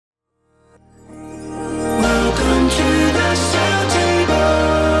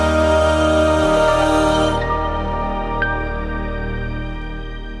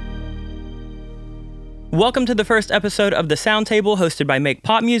Welcome to the first episode of The Sound Table, hosted by Make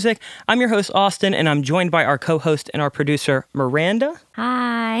Pop Music. I'm your host, Austin, and I'm joined by our co-host and our producer, Miranda.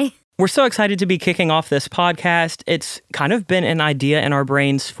 Hi. We're so excited to be kicking off this podcast. It's kind of been an idea in our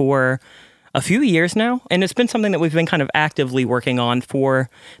brains for a few years now, and it's been something that we've been kind of actively working on for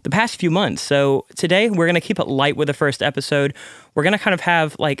the past few months. So today, we're going to keep it light with the first episode. We're going to kind of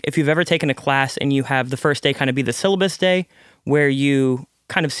have, like, if you've ever taken a class and you have the first day kind of be the syllabus day, where you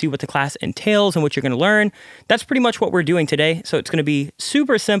kind of see what the class entails and what you're going to learn. That's pretty much what we're doing today. So it's going to be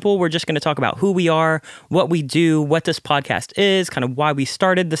super simple. We're just going to talk about who we are, what we do, what this podcast is, kind of why we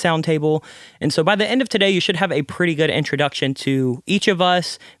started the Sound Table. And so by the end of today, you should have a pretty good introduction to each of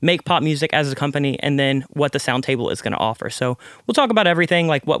us, Make Pop Music as a company, and then what the Sound Table is going to offer. So we'll talk about everything,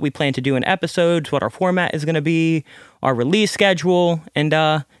 like what we plan to do in episodes, what our format is going to be, our release schedule. And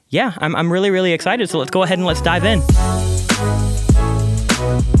yeah, I'm really, really excited. So let's go ahead and let's dive in.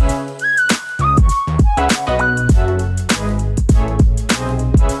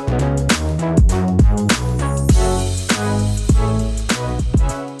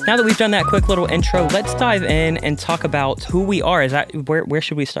 Now that we've done that quick little intro, let's dive in and talk about who we are. Is that where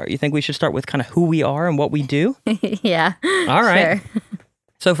should we start? You think we should start with kind of who we are and what we do? Yeah. All right. Sure.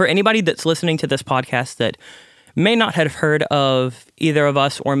 So for anybody that's listening to this podcast that may not have heard of either of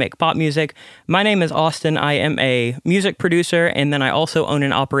us or Make Pop Music, my name is Austin. I am a music producer, and then I also own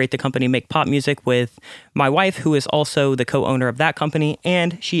and operate the company Make Pop Music with my wife, who is also the co-owner of that company,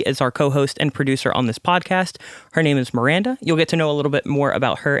 and she is our co-host and producer on this podcast. Her name is Miranda. You'll get to know a little bit more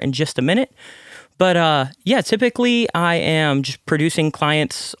about her in just a minute. But yeah, typically I am just producing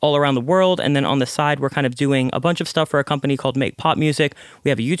clients all around the world. And then on the side, we're kind of doing a bunch of stuff for a company called Make Pop Music. We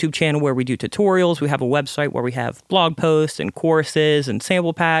have a YouTube channel where we do tutorials. We have a website where we have blog posts and courses and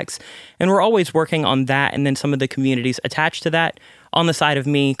sample packs. And we're always working on that. And then some of the communities attached to that on the side of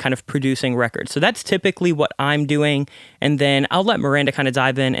me kind of producing records. So that's typically what I'm doing. And then I'll let Miranda kind of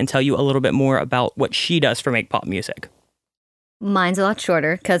dive in and tell you a little bit more about what she does for Make Pop Music. Mine's a lot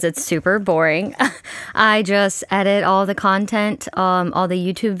shorter because it's super boring. I just edit all the content, all the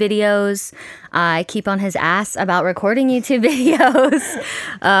YouTube videos. I keep on his ass about recording YouTube videos.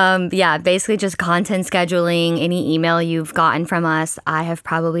 Yeah, basically just content scheduling. Any email you've gotten from us, I have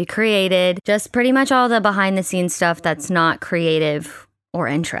probably created. Just pretty much all the behind the scenes stuff that's not creative or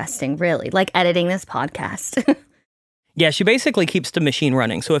interesting, really, like editing this podcast. Yeah, she basically keeps the machine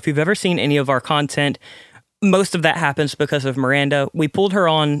running. So if you've ever seen any of our content, most of that happens because of Miranda. We pulled her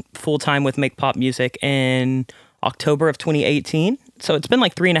on full-time with Make Pop Music in October of 2018. So it's been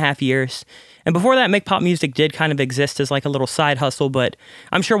like 3.5 years. And before that, Make Pop Music did kind of exist as like a little side hustle, but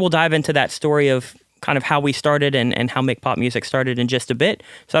I'm sure we'll dive into that story of kind of how we started and how Make Pop Music started in just a bit.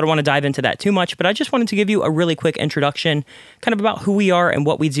 So I don't want to dive into that too much, but I just wanted to give you a really quick introduction kind of about who we are and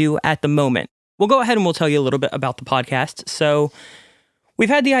what we do at the moment. We'll go ahead and we'll tell you a little bit about the podcast. So we've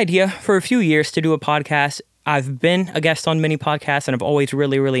had the idea for a few years to do a podcast. I've been a guest on many podcasts and I've always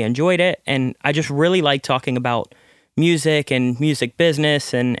really, really enjoyed it. And I just really like talking about music and music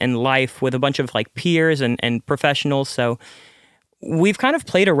business and life with a bunch of like peers and professionals. So we've kind of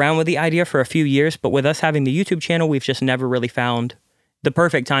played around with the idea for a few years, but with us having the YouTube channel, we've just never really found the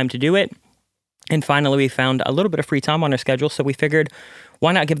perfect time to do it. And finally, we found a little bit of free time on our schedule. So we figured,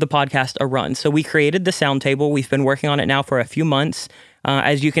 why not give the podcast a run? So we created the Sound Table. We've been working on it now for a few months.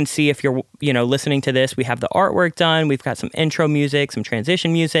 As you can see, if you're listening to this, we have the artwork done. We've got some intro music, some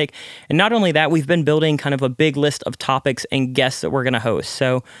transition music. And not only that, we've been building kind of a big list of topics and guests that we're going to host.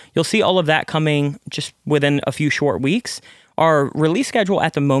 So you'll see all of that coming just within a few short weeks. Our release schedule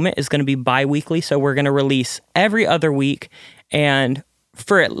at the moment is going to be bi-weekly. So we're going to release every other week. And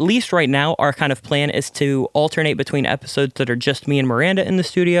for at least right now, our kind of plan is to alternate between episodes that are just me and Miranda in the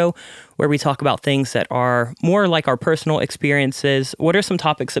studio, where we talk about things that are more like our personal experiences. What are some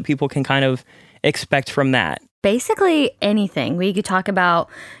topics that people can kind of expect from that? Basically anything. We could talk about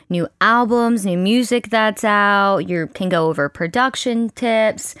new albums, new music that's out. You can go over production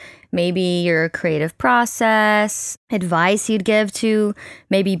tips, maybe your creative process, advice you'd give to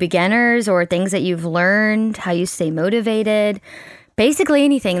maybe beginners or things that you've learned, how you stay motivated. Basically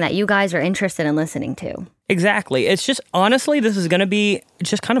anything that you guys are interested in listening to. Exactly. It's just, honestly, this is going to be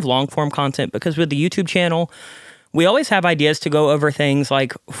just kind of long form content because with the YouTube channel, we always have ideas to go over things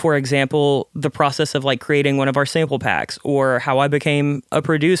like, for example, the process of like creating one of our sample packs, or how I became a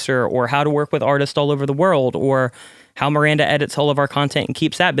producer, or how to work with artists all over the world, or how Miranda edits all of our content and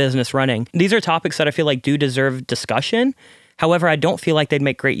keeps that business running. These are topics that I feel like do deserve discussion. However, I don't feel like they'd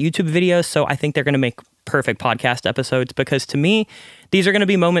make great YouTube videos, so I think they're going to make perfect podcast episodes, because to me, these are going to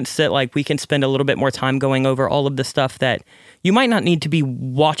be moments that like we can spend a little bit more time going over all of the stuff that you might not need to be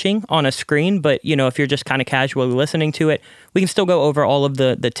watching on a screen, but you know, if you're just kind of casually listening to it, we can still go over all of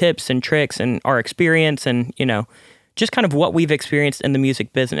the tips and tricks and our experience and, you know, just kind of what we've experienced in the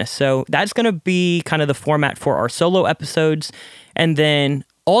music business. So that's going to be kind of the format for our solo episodes. And then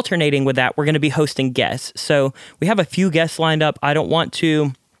alternating with that, we're going to be hosting guests. So we have a few guests lined up. I don't want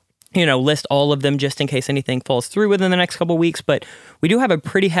to, you know, list all of them just in case anything falls through within the next couple of weeks, but we do have a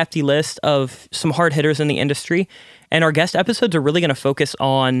pretty hefty list of some hard hitters in the industry. And our guest episodes are really going to focus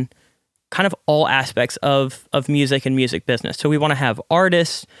on kind of all aspects of music and music business. So we want to have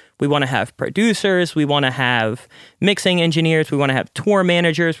artists, we want to have producers, we want to have mixing engineers, we want to have tour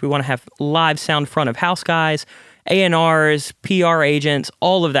managers, we want to have live sound front of house guys, A&Rs, PR agents,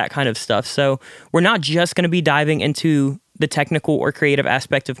 all of that kind of stuff. So we're not just going to be diving into the technical or creative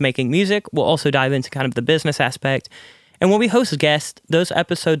aspect of making music. We'll also dive into kind of the business aspect. And when we host guests, those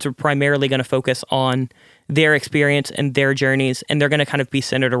episodes are primarily going to focus on their experience and their journeys, and they're going to kind of be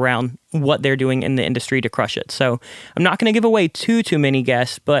centered around what they're doing in the industry to crush it. So I'm not going to give away too many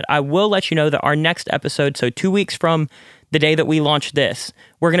guests, but I will let you know that our next episode, so 2 weeks from the day that we launch this,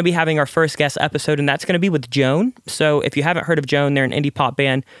 we're going to be having our first guest episode, and that's going to be with Joan. So if you haven't heard of Joan, they're an indie pop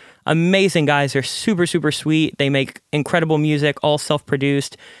band. Amazing guys. They're super, super sweet. They make incredible music, all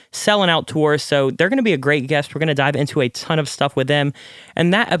self-produced, selling out tours. So they're going to be a great guest. We're going to dive into a ton of stuff with them.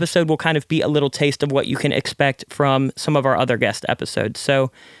 And that episode will kind of be a little taste of what you can expect from some of our other guest episodes.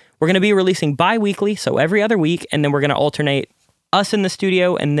 So we're going to be releasing bi-weekly, so every other week, and then we're going to alternate us in the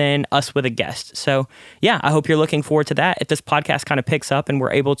studio and then us with a guest. So yeah, I hope you're looking forward to that. If this podcast kind of picks up and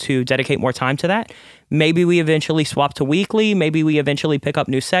we're able to dedicate more time to that, maybe we eventually swap to weekly, maybe we eventually pick up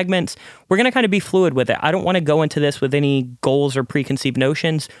new segments. We're going to kind of be fluid with it. I don't want to go into this with any goals or preconceived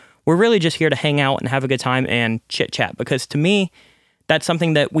notions. We're really just here to hang out and have a good time and chit chat, because to me, that's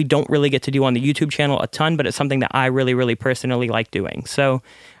something that we don't really get to do on the YouTube channel a ton, but it's something that I really, really personally like doing. So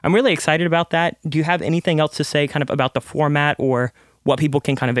I'm really excited about that. Do you have anything else to say kind of about the format or what people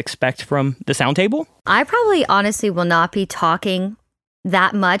can kind of expect from the Sound Table? I probably honestly will not be talking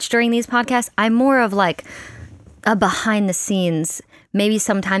that much during these podcasts. I'm more of like a behind the scenes. Maybe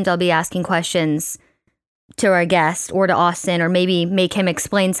sometimes I'll be asking questions to our guest or to Austin, or maybe make him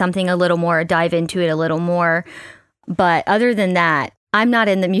explain something a little more, dive into it a little more. But other than that, I'm not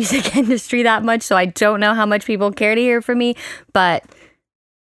in the music industry that much, so I don't know how much people care to hear from me, but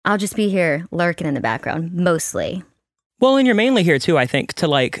I'll just be here lurking in the background, mostly. Well, and you're mainly here too, I think, to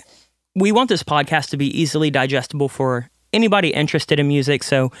like, we want this podcast to be easily digestible for anybody interested in music.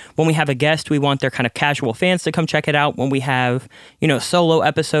 So when we have a guest, we want their kind of casual fans to come check it out. When we have, you know, solo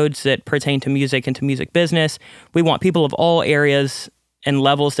episodes that pertain to music and to music business, we want people of all areas and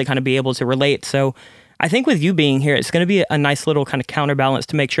levels to kind of be able to relate. So I think with you being here, it's going to be a nice little kind of counterbalance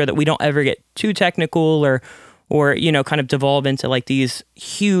to make sure that we don't ever get too technical or you know, kind of devolve into like these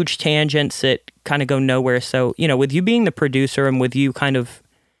huge tangents that kind of go nowhere. So, you know, with you being the producer and with you kind of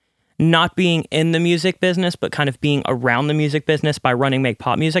not being in the music business, but kind of being around the music business by running Make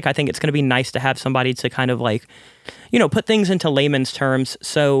Pop Music, I think it's going to be nice to have somebody to kind of like, you know, put things into layman's terms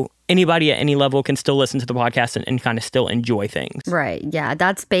so anybody at any level can still listen to the podcast and kind of still enjoy things. Right. Yeah,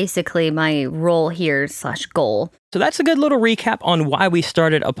 that's basically my role here / goal. So that's a good little recap on why we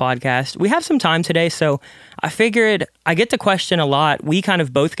started a podcast. We have some time today, so I figured I get the question a lot. We kind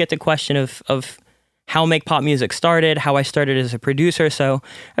of both get the question of how Make Pop Music started, how I started as a producer. So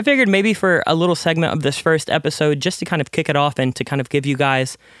I figured maybe for a little segment of this first episode, just to kind of kick it off and to kind of give you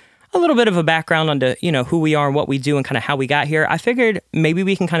guys a little bit of a background onto, you know, who we are and what we do and kind of how we got here, I figured maybe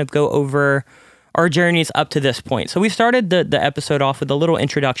we can kind of go over our journeys up to this point. So we started the episode off with a little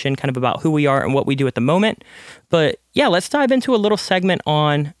introduction kind of about who we are and what we do at the moment. But yeah, let's dive into a little segment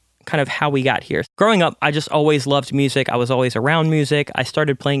on kind of how we got here. Growing up, I just always loved music. I was always around music. I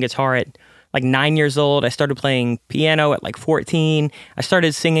started playing guitar at like 9 years old. I started playing piano at like 14. I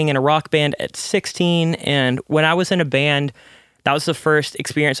started singing in a rock band at 16. And when I was in a band, that was the first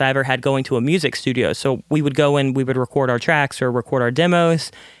experience I ever had going to a music studio. So we would go and we would record our tracks or record our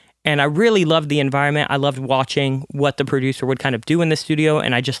demos. And I really loved the environment. I loved watching what the producer would kind of do in the studio.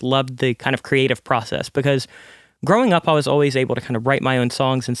 And I just loved the kind of creative process, because growing up, I was always able to kind of write my own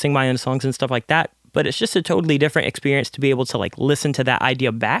songs and sing my own songs and stuff like that. But it's just a totally different experience to be able to like listen to that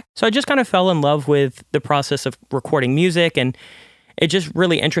idea back. So I just kind of fell in love with the process of recording music, and it just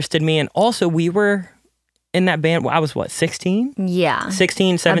really interested me. And also we were in that band, I was 16? Yeah.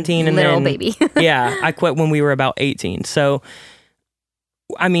 16, 17. A little baby. Yeah, I quit when we were about 18. So,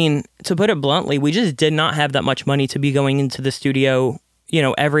 I mean, to put it bluntly, we just did not have that much money to be going into the studio, you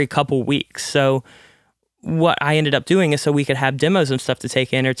know, every couple weeks. So what I ended up doing is so we could have demos and stuff to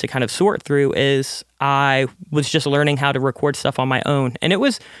take in or to kind of sort through is I was just learning how to record stuff on my own. And it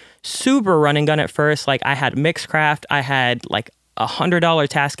was super run and gun at first. Like I had Mixcraft, I had like $100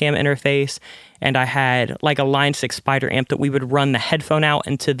 Tascam interface, and I had like a Line 6 Spider amp that we would run the headphone out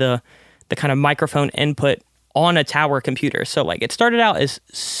into the kind of microphone input on a tower computer. So like it started out as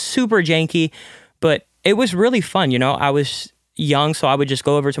super janky, but it was really fun. You know, I was young, so I would just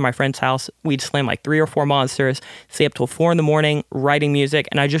go over to my friend's house. We'd slam like 3 or 4 monsters, stay up till 4 a.m, writing music,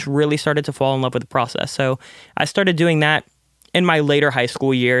 and I just really started to fall in love with the process. So I started doing that in my later high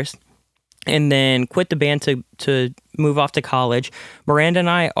school years, and then quit the band to move off to college. Miranda and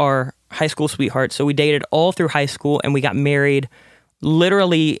I are high school sweethearts, so we dated all through high school, and we got married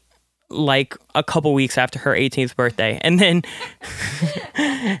literally like a couple weeks after her 18th birthday. And then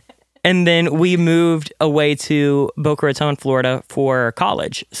and then we moved away to Boca Raton, Florida for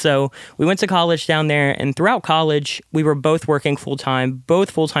college. So we went to college down there, and throughout college, we were both working full-time, both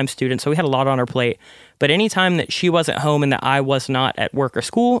full-time students, so we had a lot on our plate. But anytime that she wasn't home and that I was not at work or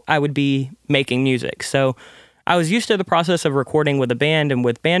school, I would be making music. So I was used to the process of recording with a band and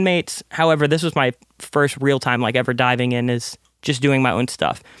with bandmates. However, this was my first real time like ever diving in is just doing my own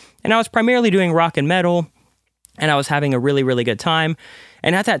stuff. And I was primarily doing rock and metal, and I was having a really, really good time.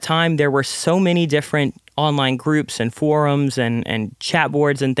 And at that time, there were so many different online groups and forums and chat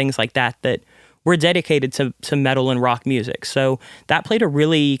boards and things like that that were dedicated to metal and rock music. So that played a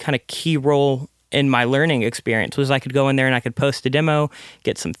really kind of key role in my learning experience. Was I could go in there and I could post a demo,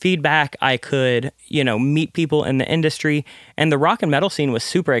 get some feedback. I could, meet people in the industry. And the rock and metal scene was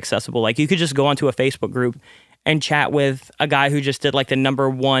super accessible. Like you could just go onto a Facebook group and chat with a guy who just did like the number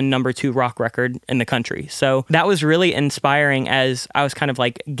 1, number 2 rock record in the country. So that was really inspiring as I was kind of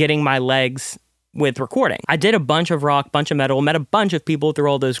like getting my legs with recording. I did a bunch of rock, bunch of metal, met a bunch of people through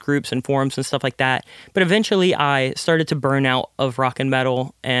all those groups and forums and stuff like that. But eventually I started to burn out of rock and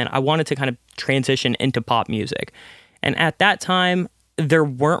metal, and I wanted to kind of transition into pop music. And at that time, there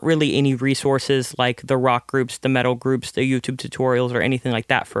weren't really any resources like the rock groups, the metal groups, the YouTube tutorials, or anything like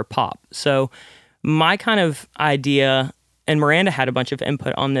that for pop. So my kind of idea, and Miranda had a bunch of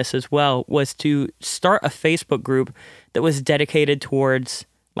input on this as well, was to start a Facebook group that was dedicated towards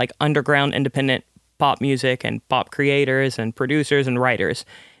like underground independent pop music and pop creators and producers and writers.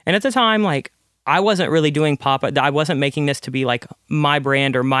 And at the time, like I wasn't really doing pop. I wasn't making this to be like my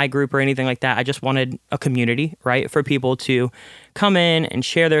brand or my group or anything like that. I just wanted a community, right? For people to come in and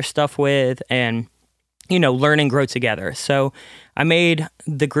share their stuff with and learn and grow together. So I made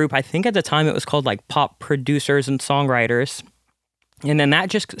the group, I think at the time it was called like Pop Producers and Songwriters. And then that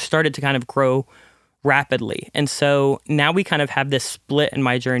just started to kind of grow rapidly. And so now we kind of have this split in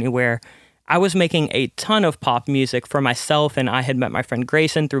my journey where I was making a ton of pop music for myself, and I had met my friend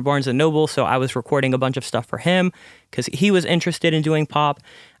Grayson through Barnes & Noble, so I was recording a bunch of stuff for him because he was interested in doing pop.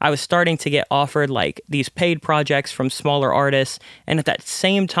 I was starting to get offered like these paid projects from smaller artists, and at that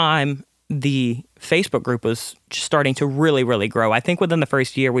same time, the Facebook group was just starting to really, really grow. I think within the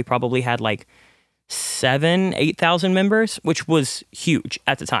first year, we probably had like 8,000 members, which was huge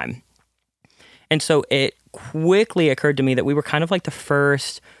at the time. And so it quickly occurred to me that we were kind of like the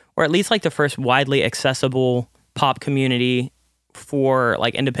first, or at least like the first widely accessible pop community for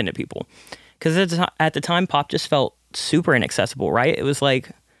like independent people. Because at the time, pop just felt super inaccessible, right? It was like,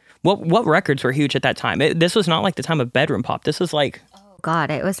 what records were huge at that time? This was not like the time of bedroom pop. This was like...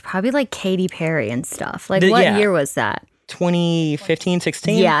 God, it was probably like Katy Perry and stuff. Like what year was that? 2015,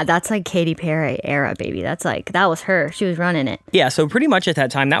 16? Yeah, that's like Katy Perry era, baby. That was her. She was running it. Yeah, so pretty much at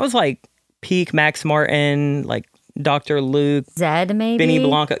that time, that was like peak Max Martin, like Dr. Luke. Zed, maybe? Benny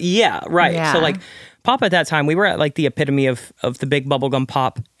Blanco. Yeah, right. Yeah. So like pop at that time, we were at like the epitome of the big bubblegum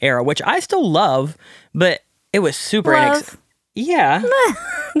pop era, which I still love, but it was super Yeah.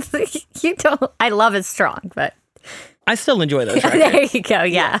 You don't. I love it strong, but... I still enjoy those records. There you go,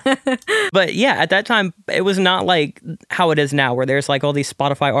 yeah. But yeah, at that time, it was not like how it is now, where there's like all these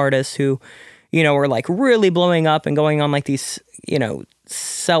Spotify artists who, are like really blowing up and going on like these,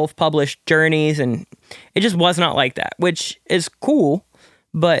 self-published journeys. And it just was not like that, which is cool.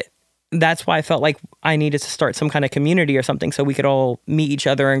 But that's why I felt like I needed to start some kind of community or something so we could all meet each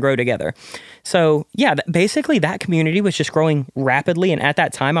other and grow together. So yeah, basically that community was just growing rapidly. And at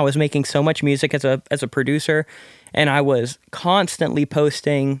that time, I was making so much music as a producer. And I was constantly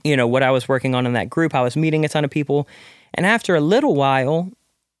posting, what I was working on in that group. I was meeting a ton of people. And after a little while,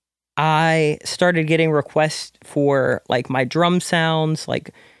 I started getting requests for like my drum sounds,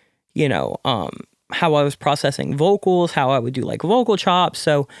 like, how I was processing vocals, how I would do like vocal chops.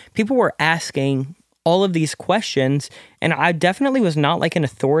 So people were asking all of these questions, and I definitely was not like an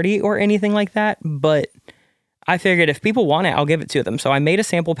authority or anything like that, but I figured if people want it, I'll give it to them. So I made a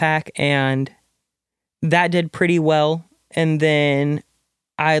sample pack and that did pretty well. And then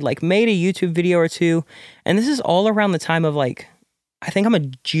I like made a YouTube video or two. And this is all around the time of like, I think I'm a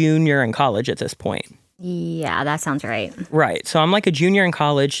junior in college at this point. Yeah, that sounds right. Right. So I'm like a junior in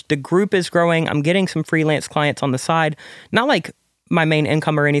college. The group is growing. I'm getting some freelance clients on the side. Not like my main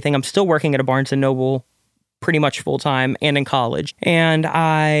income or anything. I'm still working at a Barnes & Noble pretty much full time and in college. And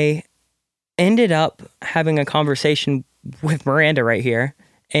I ended up having a conversation with Miranda right here.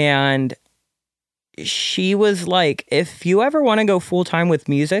 And she was like, if you ever want to go full time with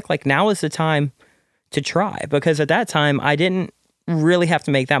music, like now is the time to try. Because at that time, I didn't really have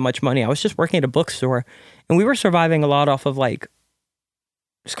to make that much money. I was just working at a bookstore and we were surviving a lot off of like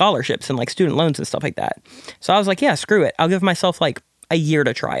scholarships and like student loans and stuff like that. So I was like, yeah, screw it. I'll give myself like a year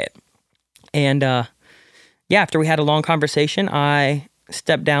to try it. And after we had a long conversation, I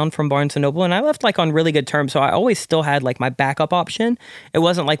stepped down from Barnes & Noble and I left like on really good terms. So I always still had like my backup option. It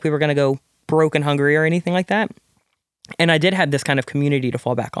wasn't like we were going to go broke and hungry or anything like that. And I did have this kind of community to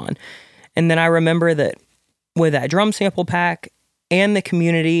fall back on. And then I remember that with that drum sample pack and the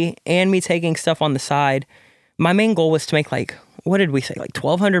community and me taking stuff on the side, my main goal was to make like, what did we say? Like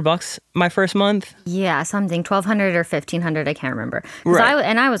 $1,200 my first month? Yeah, something 1,200 or 1,500. I can't remember. Right.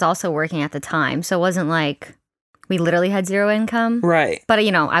 I was also working at the time. So it wasn't like we literally had zero income. Right. But,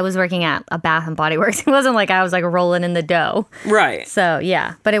 you know, I was working at a Bath and Body Works. It wasn't like I was like rolling in the dough. Right. So,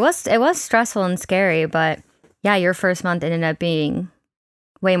 yeah. But it was stressful and scary. But yeah, your first month ended up being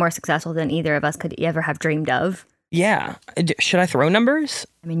way more successful than either of us could ever have dreamed of. Yeah. Should I throw numbers?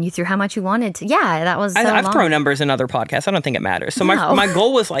 I mean, you threw how much you wanted to. Yeah, that was so I've long. thrown numbers in other podcasts. I don't think it matters. So No. my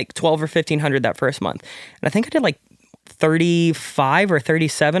goal was like 12 or 1,500 that first month. And I think I did like $3,500 or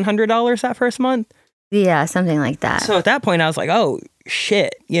 $3,700 that first month. Yeah, something like that. So at that point I was like, oh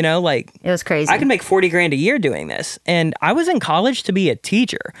shit, you know, like It was crazy. I can make 40 grand a year doing this. And I was in college to be a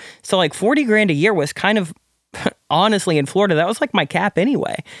teacher. So like 40 grand a year was kind of, honestly, in Florida, that was like my cap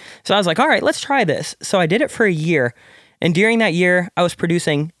anyway. So I was like, all right, let's try this. So I did it for a year. And during that year, I was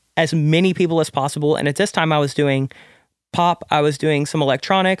producing as many people as possible. And at this time I was doing pop, I was doing some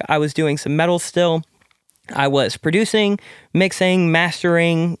electronic, I was doing some metal still. I was producing, mixing,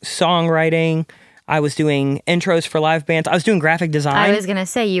 mastering, songwriting. I was doing intros for live bands. I was doing graphic design. I was going to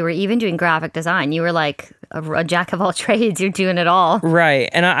say, you were even doing graphic design. You were like a jack of all trades. You're doing it all. Right.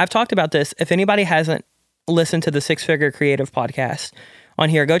 And I've talked about this. If anybody hasn't listened to the Six Figure Creative podcast on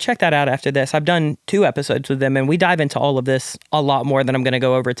here, go check that out after this. I've done 2 episodes with them and we dive into all of this a lot more than I'm going to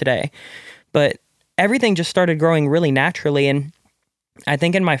go over today. But everything just started growing really naturally. And I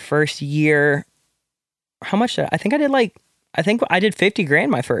think in my first year, how much did I think I did 50 grand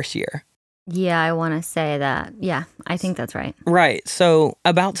my first year. Yeah, I want to say that. Yeah, I think that's right. Right. So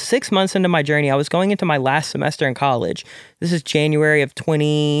about 6 months into my journey, I was going into my last semester in college. This is January of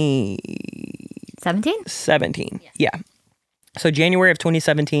 17? 17. Yeah. So January of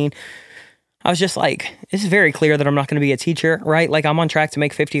 2017, I was just like, it's very clear that I'm not going to be a teacher, right? Like I'm on track to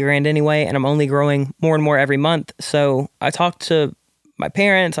make 50 grand anyway, and I'm only growing more and more every month. So I talked to my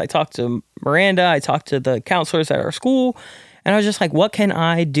parents, I talked to Miranda, I talked to the counselors at our school, and I was just like, what can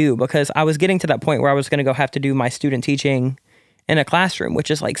I do? Because I was getting to that point where I was going to go have to do my student teaching in a classroom, which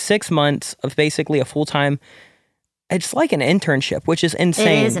is like 6 months of basically a full-time, it's like an internship, which is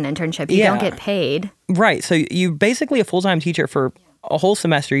insane. It is an internship. You don't get paid. Right. So you're basically a full-time teacher for a whole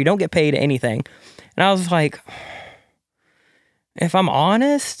semester. You don't get paid anything. And I was like, if I'm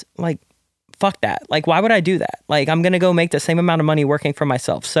honest, like, fuck that. Like, why would I do that? Like, I'm going to go make the same amount of money working for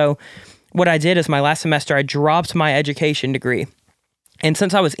myself. So what I did is my last semester, I dropped my education degree. And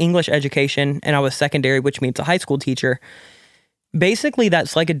since I was English education and I was secondary, which means a high school teacher, basically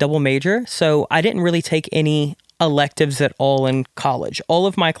that's like a double major. So I didn't really take any electives at all in college. All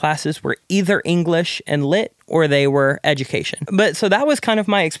of my classes were either English and lit or they were education. But so that was kind of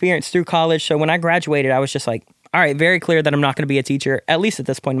my experience through college. So when I graduated, I was just like, all right, very clear that I'm not going to be a teacher, at least at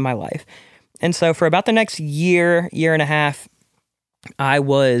this point in my life. And so for about the next year and a half, I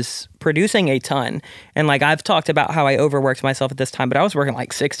was producing a ton. And like I've talked about how I overworked myself at this time, but I was working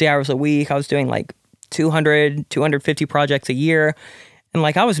like 60 hours a week. I was doing like 200, 250 projects a year. And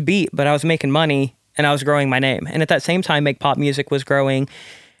like I was beat, but I was making money and I was growing my name. And at that same time, Make Pop Music was growing.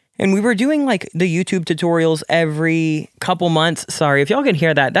 And we were doing like the YouTube tutorials every couple months. Sorry, if y'all can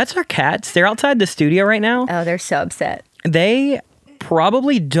hear that. That's our cats. They're outside the studio right now. Oh, they're so upset. They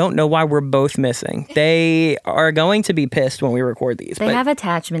probably don't know why we're both missing. They are going to be pissed when we record these. They have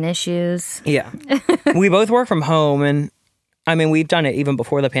attachment issues. Yeah. We both work from home, and I mean, we've done it even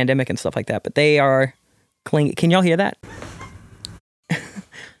before the pandemic and stuff like that, but they are clingy. Can y'all hear that?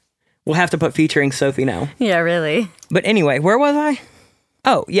 We'll have to put featuring Sophie now. Yeah, really. But anyway, where was I?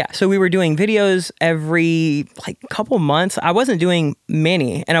 Oh, yeah. So we were doing videos every like couple months. I wasn't doing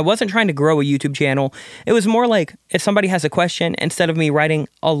many, and I wasn't trying to grow a YouTube channel. It was more like if somebody has a question, instead of me writing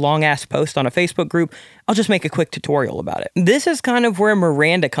a long ass post on a Facebook group, I'll just make a quick tutorial about it. This is kind of where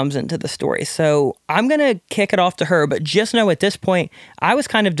Miranda comes into the story. So I'm going to kick it off to her, but just know at this point, I was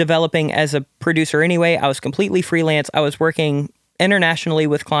kind of developing as a producer anyway. I was completely freelance. I was working internationally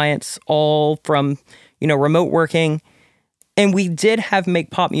with clients, all from, remote working. And we did have Make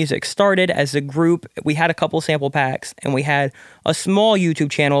Pop Music started as a group. We had a couple sample packs, and we had a small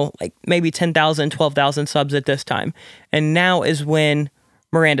YouTube channel, like maybe 10,000, 12,000 subs at this time. And now is when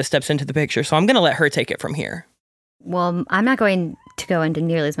Miranda steps into the picture. So I'm going to let her take it from here. Well, I'm not going to go into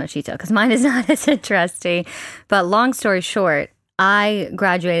nearly as much detail because mine is not as interesting. But long story short, I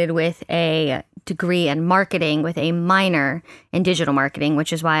graduated with a degree in marketing with a minor in digital marketing,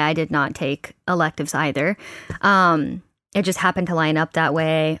 which is why I did not take electives either. It just happened to line up that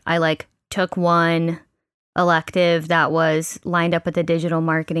way. I took one elective that was lined up with the digital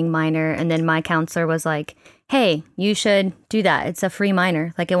marketing minor. And then my counselor was like, hey, you should do that. It's a free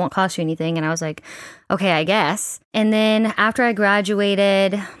minor. It won't cost you anything. And I was like, okay, I guess. And then after I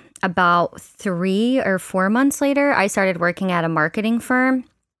graduated, about 3 or 4 months later, I started working at a marketing firm.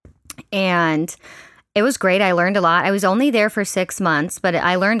 And it was great. I learned a lot. I was only there for 6 months, but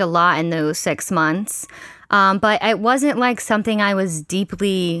I learned a lot in those 6 months. But it wasn't something I was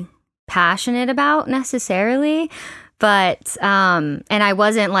deeply passionate about necessarily. But, and I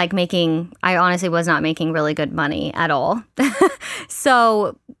wasn't I honestly was not making really good money at all.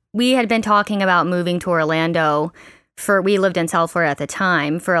 So we had been talking about moving to Orlando we lived in South Florida at the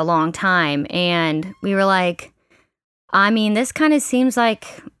time for a long time. And we were like, this kind of seems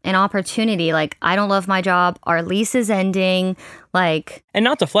like an opportunity. I don't love my job. Our lease is ending. And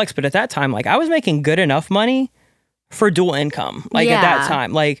not to flex, but at that time, I was making good enough money for dual income. At that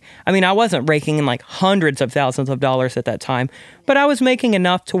time, I wasn't raking in hundreds of thousands of dollars at that time, but I was making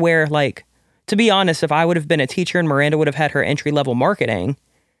enough to where, to be honest, if I would have been a teacher and Miranda would have had her entry level marketing,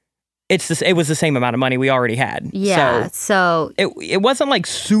 it was the same amount of money we already had. Yeah. So it wasn't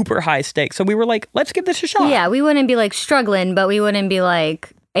super high stakes. So we were like, let's give this a shot. Yeah, we wouldn't be struggling, but we wouldn't be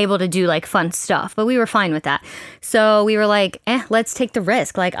able to do fun stuff, but we were fine with that. So we were like, let's take the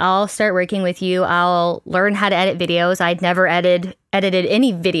risk. I'll start working with you. I'll learn how to edit videos. I'd never edited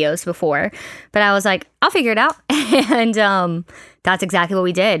any videos before, but I was like, I'll figure it out. And that's exactly what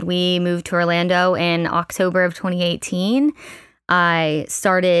we did. We moved to Orlando in October of 2018. I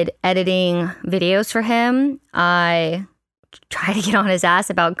started editing videos for him. I tried to get on his ass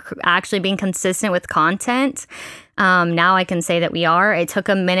about actually being consistent with content. Now I can say that we are. It took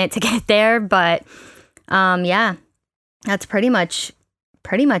a minute to get there, but yeah, that's pretty much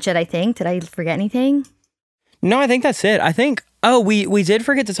it, I think. Did I forget anything? No, I think that's it. I think, we did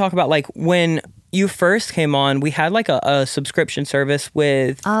forget to talk about when you first came on, we had a subscription service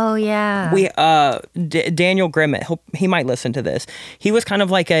with... Oh, yeah. Daniel Grimmett. He might listen to this. He was kind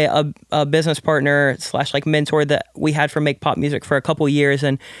of a business partner / mentor that we had for Make Pop Music for a couple years.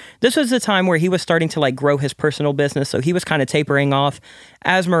 And this was the time where he was starting to grow his personal business. So he was kind of tapering off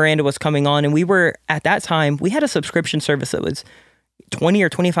as Miranda was coming on. And we were, at that time, we had a subscription service that was $20 or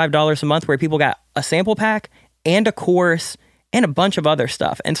 $25 a month where people got a sample pack and a course and a bunch of other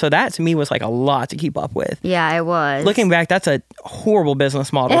stuff. And so that to me was a lot to keep up with. Yeah, it was. Looking back, that's a horrible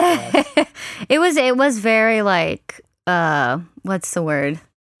business model. It was very what's the word?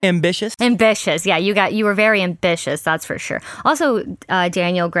 Ambitious? Ambitious. Yeah, you were very ambitious, that's for sure. Also,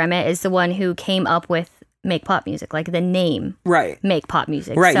 Daniel Grimmett is the one who came up with Make Pop Music, the name. Right. Make Pop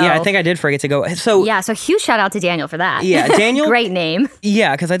Music. Right, so, yeah, I think I did forget to go. So huge shout out to Daniel for that. Yeah, Daniel. Great name.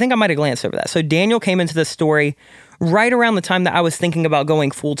 Yeah, because I think I might have glanced over that. So Daniel came into the story right around the time that I was thinking about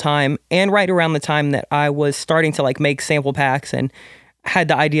going full-time and right around the time that I was starting to make sample packs and had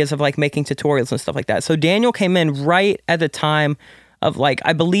the ideas of making tutorials and stuff like that. So Daniel came in right at the time of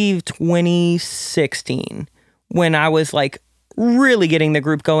I believe 2016 when I was really getting the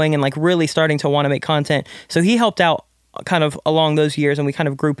group going and really starting to want to make content. So he helped out kind of along those years and we kind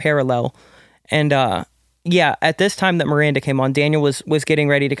of grew parallel. And yeah, at this time that Miranda came on, Daniel was getting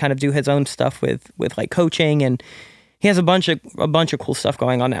ready to kind of do his own stuff with coaching, and he has a bunch of cool stuff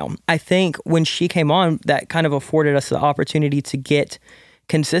going on now. I think when she came on, that kind of afforded us the opportunity to get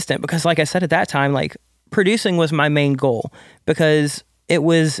consistent because like I said at that time, producing was my main goal because it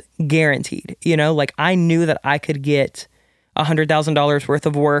was guaranteed, I knew that I could get $100,000 worth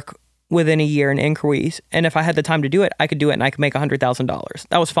of work within a year in inquiries. And if I had the time to do it, I could do it and I could make $100,000.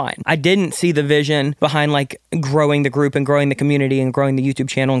 That was fine. I didn't see the vision behind like growing the group and growing the community and growing the YouTube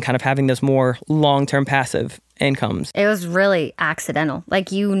channel and kind of having those more long-term passive incomes. It was really accidental.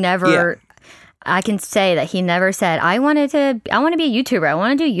 Like you never... Yeah. I can say that he never said, I want to be a YouTuber. I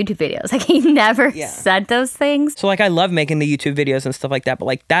want to do YouTube videos. Like he never said those things. So like I love making the YouTube videos and stuff like that, but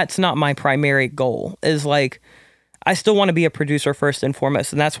like that's not my primary goal. Is like I still want to be a producer first and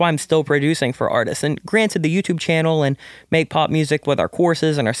foremost, and that's why I'm still producing for artists. And granted, the YouTube channel and Make Pop Music with our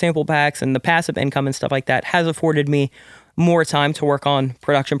courses and our sample packs and the passive income and stuff like that has afforded me more time to work on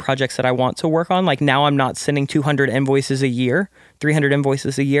production projects that I want to work on. Like now I'm not sending 200 invoices a year, 300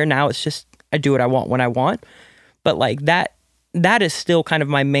 invoices a year. Now it's just I do what I want when I want. But like that is still kind of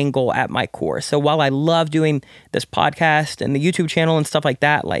my main goal at my core. So while I love doing this podcast and the YouTube channel and stuff like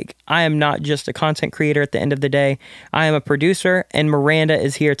that, like I am not just a content creator at the end of the day. I am a producer, and Miranda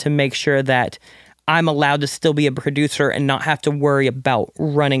is here to make sure that I'm allowed to still be a producer and not have to worry about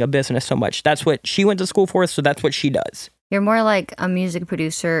running a business so much. That's what she went to school for, so that's what she does. You're more like a music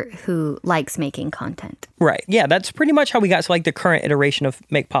producer who likes making content. Right. Yeah, that's pretty much how we got to like the current iteration of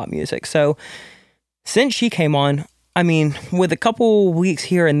Make Pop Music. So since she came on, I mean, with a couple weeks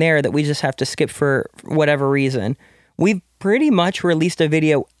here and there that we just have to skip for whatever reason, we've pretty much released a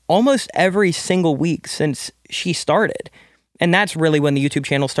video almost every single week since she started. And that's really when the YouTube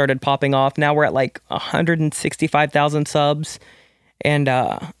channel started popping off. Now we're at like 165,000 subs. And,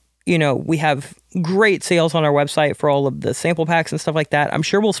 you know, we have great sales on our website for all of the sample packs and stuff like that. I'm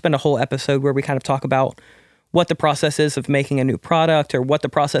sure we'll spend a whole episode where we kind of talk about what the process is of making a new product or what the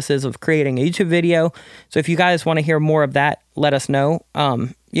process is of creating a YouTube video. So if you guys want to hear more of that, let us know.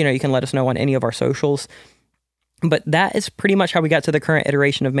 You know, you can let us know on any of our socials. But that is pretty much how we got to the current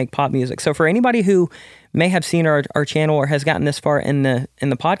iteration of Make Pop Music. So for anybody who may have seen our channel or has gotten this far in the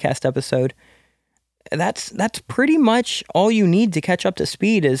podcast episode, that's pretty much all you need to catch up to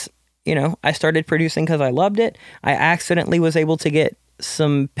speed. Is, you know, I started producing because I loved it. I accidentally was able to get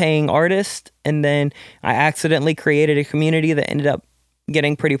some paying artists, and then I accidentally created a community that ended up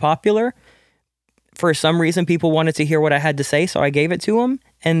getting pretty popular. For some reason, people wanted to hear what I had to say, so I gave it to them.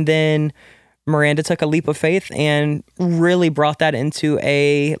 And then Miranda took a leap of faith and really brought that into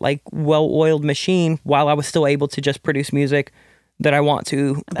a like well-oiled machine while I was still able to just produce music that I want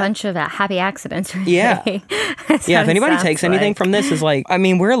to. A bunch of happy accidents. Really. Yeah. Yeah. If anybody takes anything from this, is like, I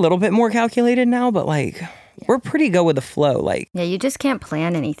mean, we're a little bit more calculated now, but like, we're pretty go with the flow. Like, yeah, you just can't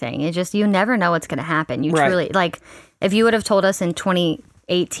plan anything. It just, you never know what's going to happen. You truly, like, if you would have told us in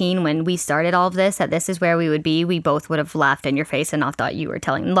 2018 when we started all of this that this is where we would be, we both would have laughed in your face and not thought you were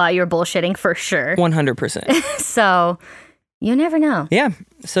you're bullshitting for sure. 100%. So you never know. Yeah.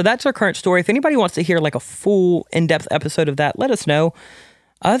 So that's our current story. If anybody wants to hear like a full in-depth episode of that, let us know.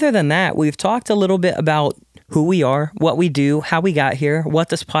 Other than that, we've talked a little bit about who we are, what we do, how we got here, what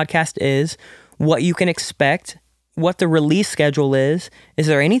this podcast is, what you can expect, what the release schedule is. Is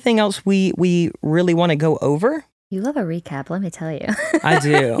there anything else we really want to go over? You love a recap, let me tell you. I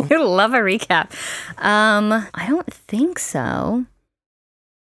do. You love a recap. I don't think so.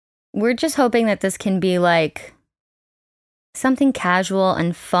 We're just hoping that this can be like something casual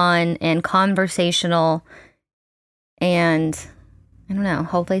and fun and conversational, and I don't know,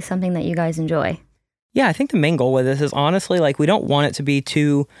 hopefully something that you guys enjoy. Yeah, I think the main goal with this is honestly, like, we don't want it to be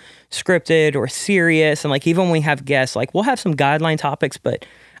too scripted or serious. And like, even when we have guests, like, we'll have some guideline topics, but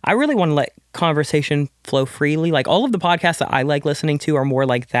I really want to let conversation flow freely. Like, all of the podcasts that I like listening to are more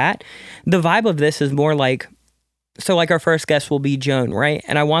like that. The vibe of this is more like, so like our first guest will be Joan, right?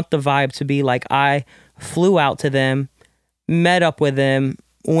 And I want the vibe to be like, I flew out to them, met up with them,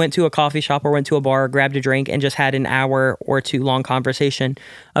 went to a coffee shop or went to a bar, grabbed a drink, and just had an hour or two long conversation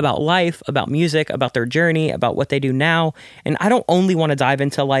about life, about music, about their journey, about what they do now. And I don't only want to dive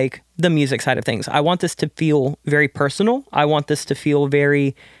into like the music side of things. I want this to feel very personal. I want this to feel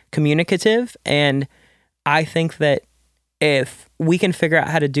very communicative. And I think that if we can figure out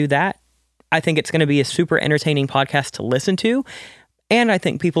how to do that, I think it's going to be a super entertaining podcast to listen to. And I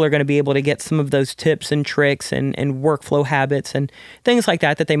think people are going to be able to get some of those tips and tricks and workflow habits and things like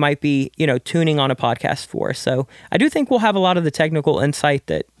that they might be, you know, tuning on a podcast for. So I do think we'll have a lot of the technical insight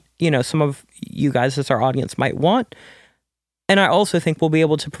that, you know, some of you guys as our audience might want. And I also think we'll be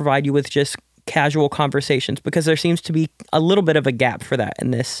able to provide you with just casual conversations, because there seems to be a little bit of a gap for that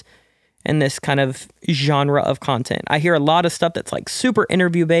in this kind of genre of content. I hear a lot of stuff that's like super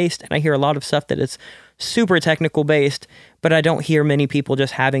interview based, and I hear a lot of stuff that is super technical based, but I don't hear many people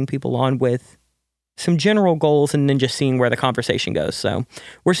just having people on with some general goals and then just seeing where the conversation goes. So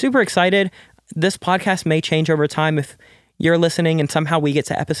we're super excited. This podcast may change over time. If you're listening and somehow we get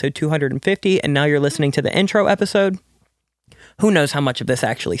to episode 250 and now you're listening to the intro episode, who knows how much of this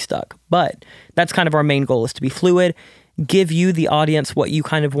actually stuck. But that's kind of our main goal, is to be fluid, give you, the audience, what you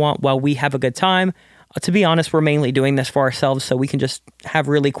kind of want while we have a good time. To be honest, we're mainly doing this for ourselves so we can just have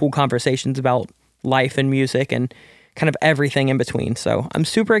really cool conversations about life and music and kind of everything in between. So I'm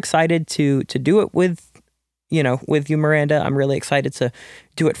super excited to do it with you, Miranda. I'm really excited to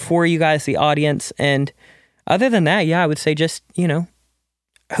do it for you guys, the audience. And other than that, yeah, I would say just,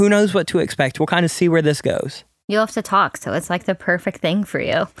 who knows what to expect. We'll kind of see where this goes. You'll have to talk, so it's like the perfect thing for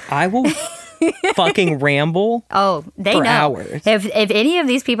you. I will fucking ramble. Oh, they for know. Hours. If any of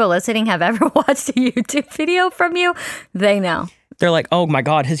these people listening have ever watched a YouTube video from you, they know. They're like, oh my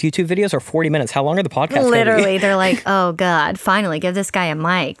God, his YouTube videos are 40 minutes. How long are the podcasts? Literally, they're like, oh God, finally give this guy a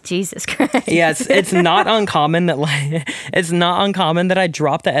mic. Jesus Christ. Yeah, it's not uncommon that I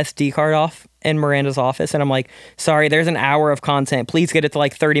drop the SD card off in Miranda's office and I'm like, sorry, there's an hour of content. Please get it to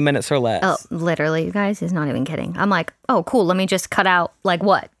like 30 minutes or less. Oh, literally, you guys, he's not even kidding. I'm like, oh, cool. Let me just cut out like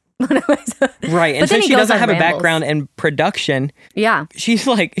what? Right. And since she doesn't have a background in production, yeah, she's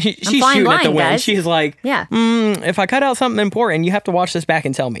like, she's shooting at the wind. Guys. She's like, yeah, if I cut out something important, you have to watch this back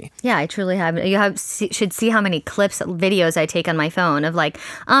and tell me. Yeah, I truly have. Should see how many videos I take on my phone of like,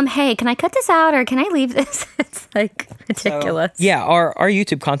 hey, can I cut this out or can I leave this? It's like ridiculous. So, yeah, our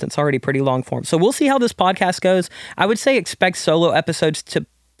YouTube content's already pretty long form. So we'll see how this podcast goes. I would say expect solo episodes to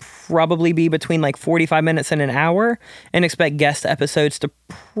probably be between like 45 minutes and an hour, and expect guest episodes to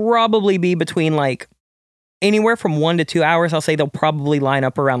probably be between like anywhere from 1 to 2 hours. I'll say they'll probably line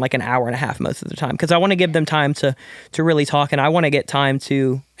up around like an hour and a half most of the time, because I want to give them time to really talk, and I want to get time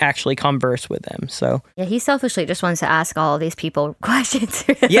to actually converse with them. So yeah, he selfishly just wants to ask all of these people questions.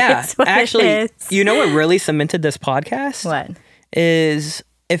 Yeah, actually, you know what really cemented this podcast? What? Is,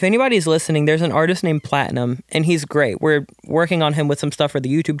 if anybody's listening, there's an artist named Platinum, and he's great. We're working on him with some stuff for the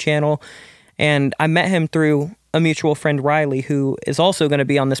YouTube channel, and I met him through a mutual friend, Riley, who is also going to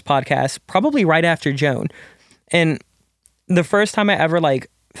be on this podcast probably right after Joan. And the first time I ever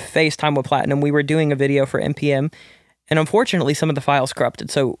like FaceTime with Platinum, we were doing a video for NPM, and unfortunately some of the files corrupted,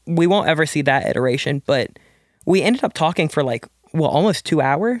 so we won't ever see that iteration, but we ended up talking for like, almost 2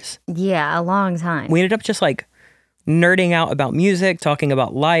 hours. Yeah, a long time. We ended up just like nerding out about music, talking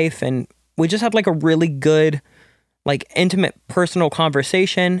about life, and we just had like a really good, like intimate personal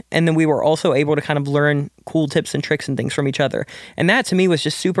conversation. And then we were also able to kind of learn cool tips and tricks and things from each other. And that to me was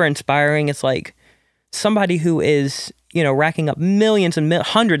just super inspiring. It's like somebody who is, racking up millions and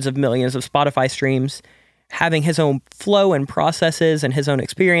hundreds of millions of Spotify streams, having his own flow and processes and his own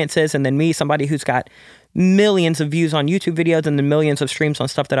experiences. And then me, somebody who's got millions of views on YouTube videos and then millions of streams on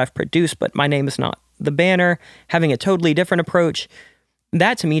stuff that I've produced, but my name is not the banner, having a totally different approach.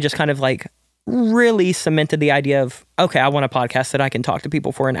 That to me just kind of like really cemented the idea of, okay, I want a podcast that I can talk to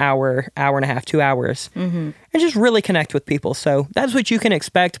people for an hour, hour and a half, 2 hours, and just really connect with people. So that's what you can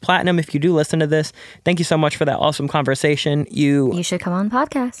expect. Platinum, if you do listen to this, thank you so much for that awesome conversation. You should come on the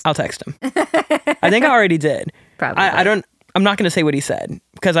podcast. I'll text him. I think I already did. Probably. I'm not going to say what he said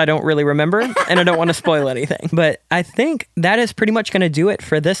because I don't really remember and I don't want to spoil anything. But I think that is pretty much going to do it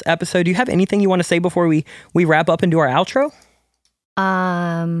for this episode. Do you have anything you want to say before we wrap up and do our outro?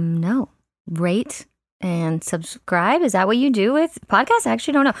 No. Rate and subscribe. Is that what you do with podcasts? I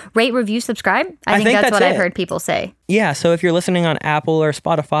actually don't know. Rate, review, subscribe. I think that's what I've heard people say. Yeah. So if you're listening on Apple or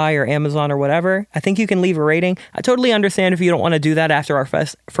Spotify or Amazon or whatever, I think you can leave a rating. I totally understand if you don't want to do that after our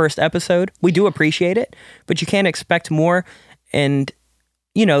first episode. We do appreciate it, but you can't expect more. And,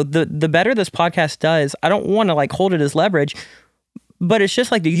 the better this podcast does, I don't want to like hold it as leverage, but it's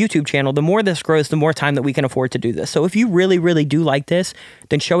just like the YouTube channel. The more this grows, the more time that we can afford to do this. So if you really, really do like this,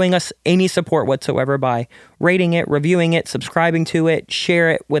 then showing us any support whatsoever by rating it, reviewing it, subscribing to it, share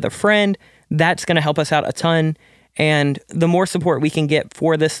it with a friend, that's going to help us out a ton. And the more support we can get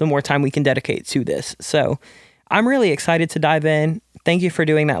for this, the more time we can dedicate to this. So I'm really excited to dive in. Thank you for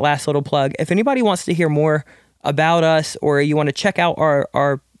doing that last little plug. If anybody wants to hear more about us or you want to check out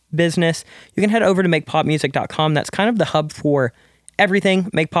our business, you can head over to makepopmusic.com. That's kind of the hub for everything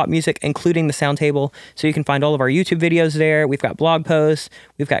Make Pop Music, including the sound table. So you can find all of our YouTube videos there. We've got blog posts,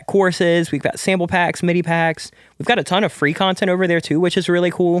 we've got courses, we've got sample packs, MIDI packs. We've got a ton of free content over there too, which is really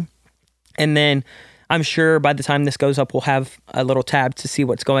cool. And then I'm sure by the time this goes up, we'll have a little tab to see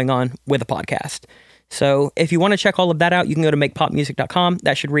what's going on with a podcast. So if you want to check all of that out, you can go to makepopmusic.com.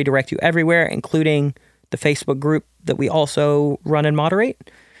 That should redirect you everywhere, including the Facebook group that we also run and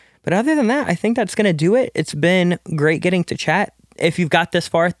moderate. But other than that, I think that's going to do it. It's been great getting to chat. if you've got this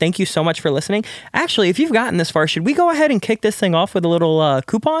far, thank you so much for listening. Actually, if you've gotten this far, should we go ahead and kick this thing off with a little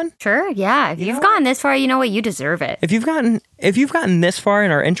coupon? Sure, yeah. If you've gotten this far, you know what? You deserve it. If you've gotten this far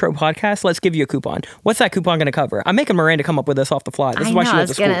in our intro podcast, let's give you a coupon. What's that coupon going to cover? I'm making Miranda come up with this off the fly. This is why she went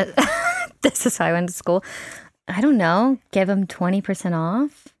to school. This is why I went to school. I don't know. Give them 20%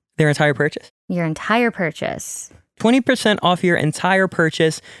 off. Their entire purchase? Your entire purchase. 20% off your entire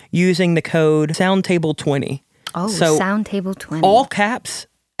purchase using the code SOUNDTABLE20. Oh, so SOUNDTABLE20. All caps,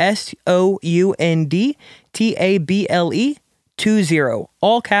 SOUNDTABLE 20.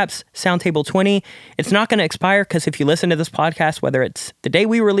 All caps, SOUNDTABLE20. It's not going to expire because if you listen to this podcast, whether it's the day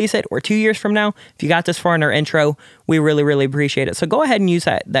we release it or 2 years from now, if you got this far in our intro, we really, really appreciate it. So go ahead and use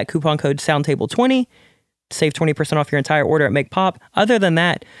that coupon code SOUNDTABLE20. Save 20% off your entire order at Make Pop. Other than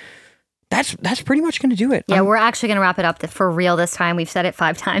that, that's pretty much going to do it. Yeah, we're actually going to wrap it up for real this time. We've said it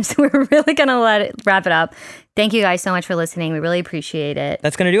 5 times. We're really going to wrap it up. Thank you guys so much for listening. We really appreciate it.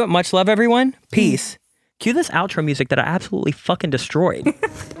 That's going to do it. Much love, everyone. Peace. Cue this outro music that I absolutely fucking destroyed.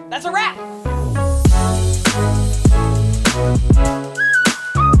 That's a wrap.